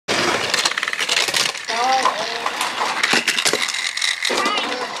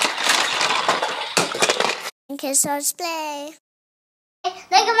Kids on display. Look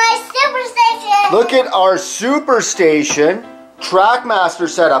at my superstation. Look at our superstation. Trackmaster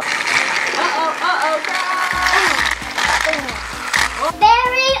setup.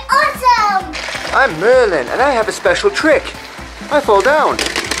 Very awesome. I'm Merlin, and I have a special trick. I fall down.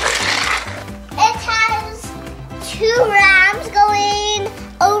 It has 2 rams going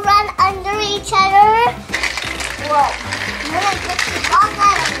over and under each other. Whoa.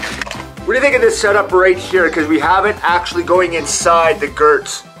 What do you think of this setup right here? Because we have it actually going inside the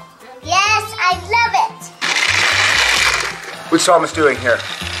girts. Yes, I love it. What's Thomas doing here?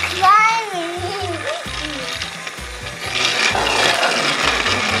 Climbing.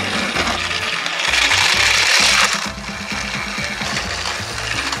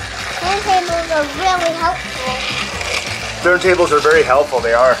 Turntables are really helpful. Turntables are very helpful,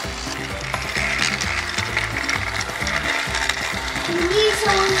 they are. We need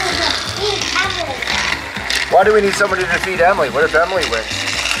someone to defeat Emily. Why do we need somebody to defeat Emily? What if Emily wins?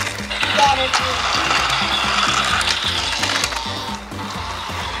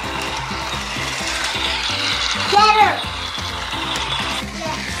 Get her!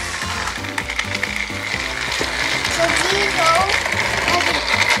 Yes. So Hugo.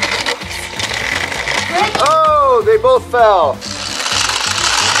 Oh, they both fell.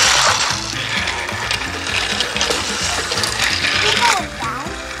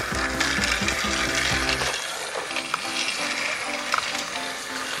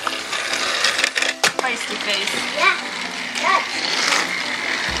 Feisty face. Yeah. Yes.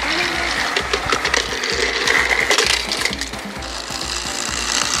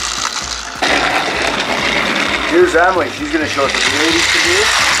 Here's Emily. She's going to show us what the ladies can do.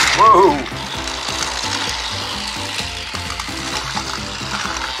 Whoa.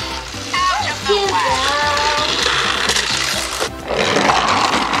 Out of the way.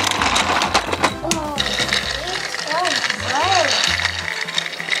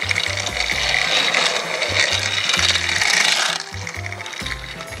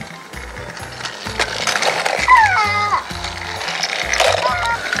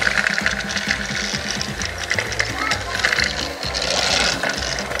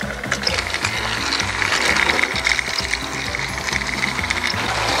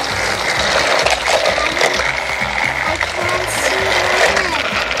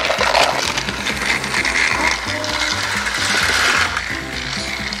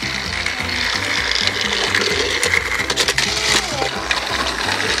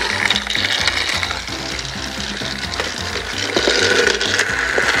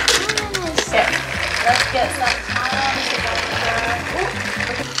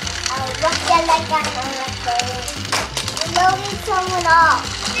 Loading someone off.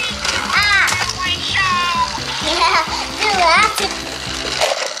 Ah! Yeah, do that.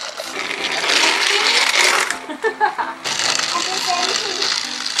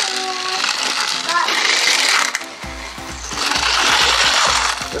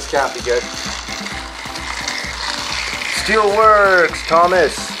 This can't be good. Steel works,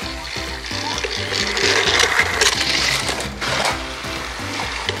 Thomas.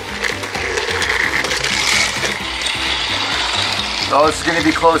 Oh, this is going to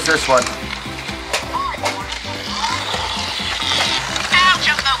be close, this one. Out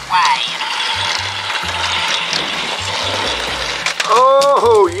of the way.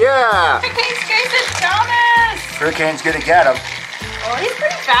 Oh, yeah. Hurricane's chasing Thomas. Hurricane's going to get him. Oh, he's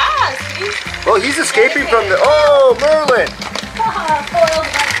pretty fast. Well, he's escaping from the... Oh, Merlin. Foiled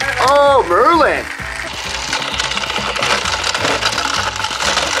by Merlin. Oh, Merlin.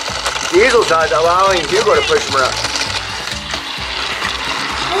 Diesel's not allowing Hugo to push him around.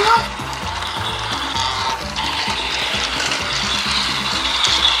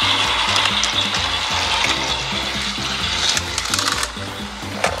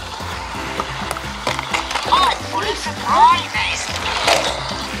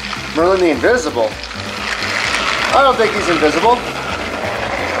 Merlin the Invisible? I don't think he's invisible.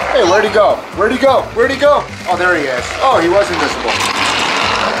 Hey, where'd he go? Where'd he go? Where'd he go? Oh, there he is. Oh, he was invisible.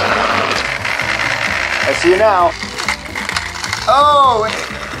 I see you now. Oh!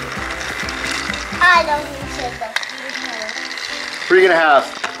 I don't think so. What are you gonna have?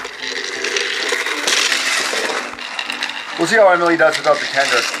 We'll see how Emily does without the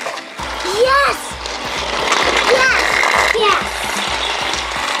tender. Yes! Yes! Yes!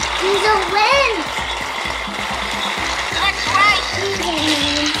 He's a win! That's right.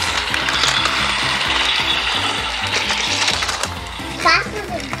 Faster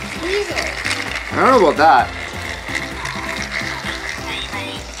than Diesel. I don't know about that.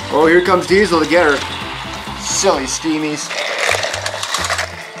 Oh, here comes Diesel to get her. Silly steamies.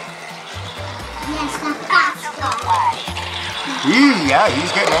 Yes, the faster. Yeah,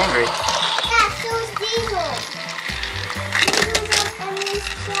 he's getting angry. Yeah, so's Diesel. Diesel's in this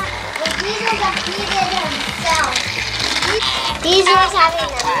truck. Well, Diesel defeated himself. Diesel's having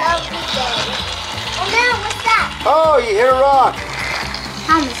a lovely day. Oh no, what's that? Oh, you hit a rock.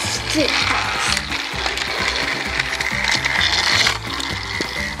 I'm a street house.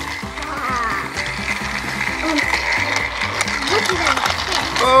 What did I hit?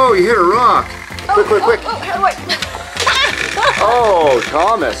 Oh, you hit a rock. Quick, quick, quick. Oh, wait. Oh,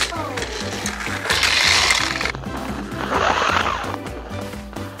 Thomas.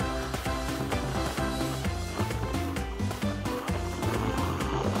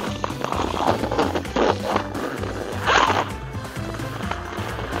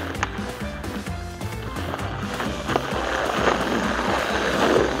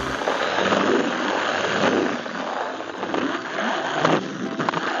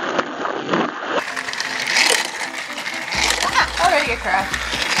 Already a crash.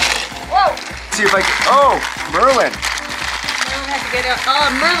 Whoa! See if I can. Oh, Merlin. Merlin had to get out. Oh,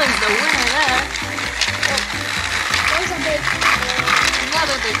 Merlin's the winner there. There's a big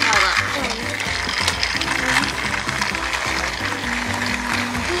Another big pile up.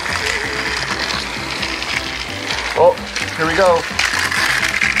 Oh, here we go.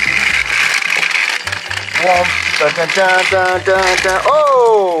 Whomp. Dun, dun, dun, dun, dun, dun.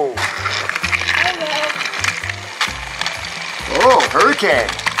 Oh! Oh, hurricane.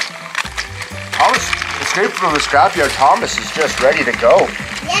 Thomas escaped from the scrapyard. Thomas is just ready to go.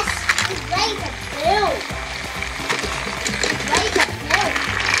 Yes, he's ready to build. He's ready to build.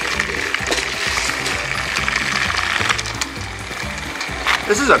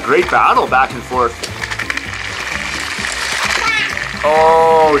 This is a great battle back and forth.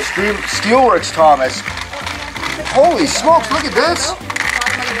 Oh, steelworks, Thomas. Holy smokes, look at this.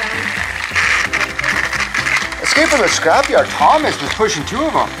 Escape from the scrapyard. Thomas was pushing two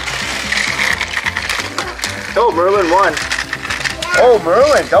of them. Oh, Merlin won. Oh,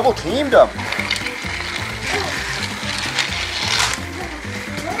 Merlin double teamed him.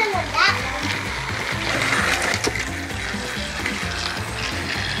 Merlin won that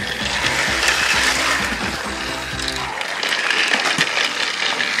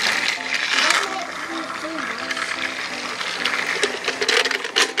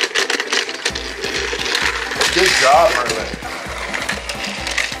Good job, Merlin.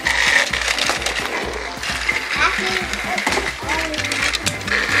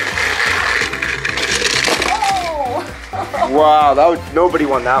 Wow, nobody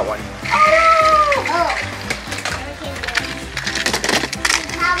won that one. Oh.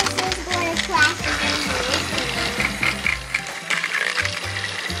 Thomas is going to crash again.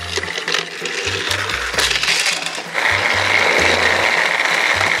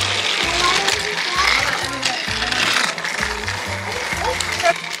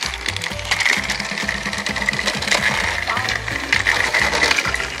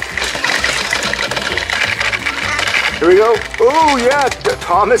 Here we go. Oh, yeah,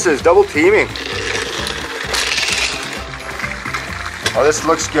 Thomas is double teaming. Oh, this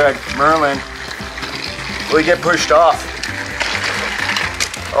looks good. Merlin. Will he get pushed off?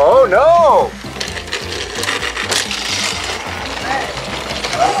 Oh, no!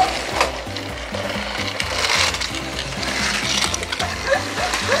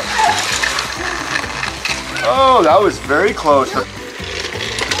 Oh, that was very close.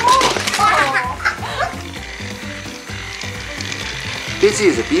 Busy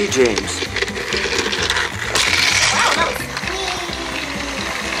as a bee, James.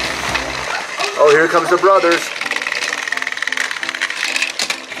 Oh, here comes the brothers.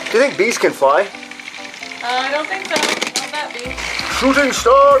 Do you think bees can fly? I don't think so. Not that big. Shooting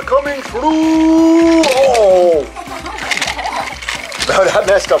star coming through! Oh! That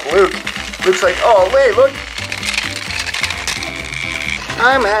messed up Luke. Luke's like, oh, wait, look.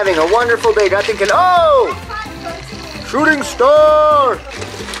 I'm having a wonderful day. Nothing can. Oh! Shooting star!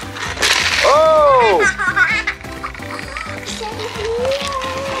 Oh!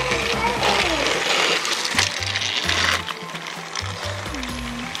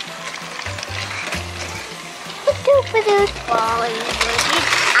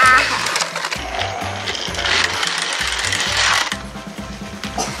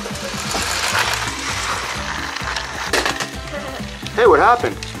 Hey, what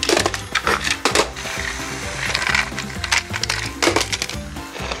happened?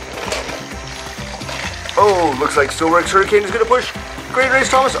 Oh, looks like Silverx Hurricane is going to push. Great race,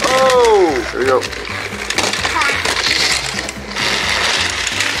 Thomas. Oh, there we go.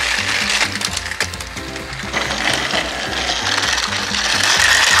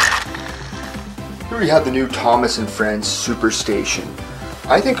 Here we we have the new Thomas and Friends Superstation.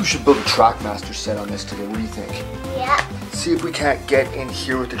 I think we should build a Trackmaster set on this today. What do you think? Yep. See if we can't get in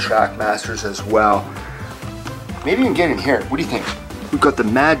here with the Trackmasters as well. Maybe we can get in here. What do you think? We've got the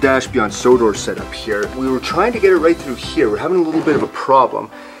Mad Dash Beyond Sodor set up here. We were trying to get it right through here. We're having a little bit of a problem.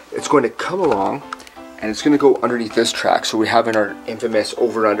 It's going to come along and it's going to go underneath this track. So we have in our infamous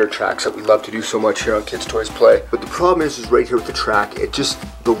over and under tracks that we love to do so much here on Kids Toys Play. But the problem is right here with the track, it just,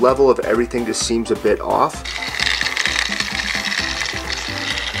 the level of everything just seems a bit off.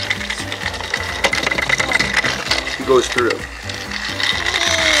 He goes through.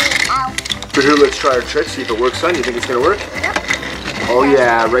 Ow. But here, let's try our trick, see if it works, son. You think it's going to work? Yep. Oh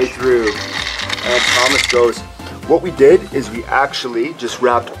yeah, right through. And Thomas goes. What we did is we actually just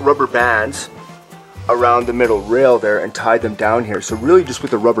wrapped rubber bands around the middle rail there and tied them down here. So really just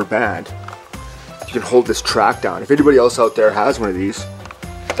with a rubber band, you can hold this track down. If anybody else out there has one of these,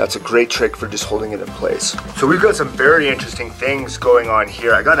 that's a great trick for just holding it in place. So we've got some very interesting things going on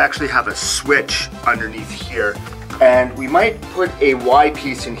here. I gotta actually have a switch underneath here. And we might put a Y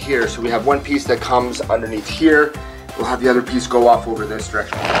piece in here. So we have one piece that comes underneath here. We'll have the other piece go off over this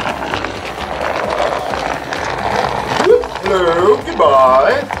direction. Hello,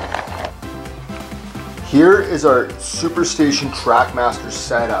 goodbye. Here is our Superstation Trackmaster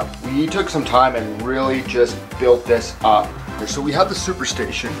setup. We took some time and really just built this up. So we have the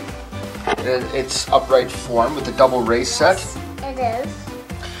Superstation in its upright form with the double race set. It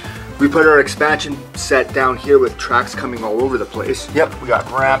is. We put our expansion set down here with tracks coming all over the place. Yep, we got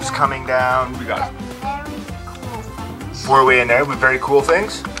ramps coming down. We got four-way in there with very cool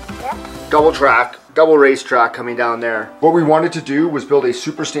things. Yep. Double track, double race track coming down there. What we wanted to do was build a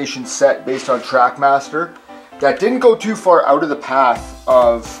Superstation set based on Trackmaster that didn't go too far out of the path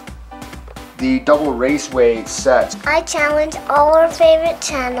of the double raceway set. I challenge all our favorite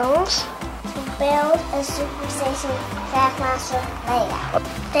channels to build a Superstation Trackmaster layout.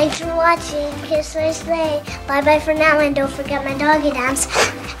 Thanks for watching Kids Toys Play. Bye bye for now, and don't forget my doggy dance.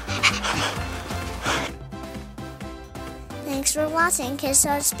 Thanks for watching Kids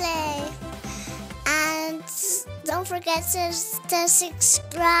Toys Play. And don't forget to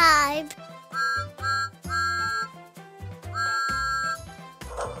subscribe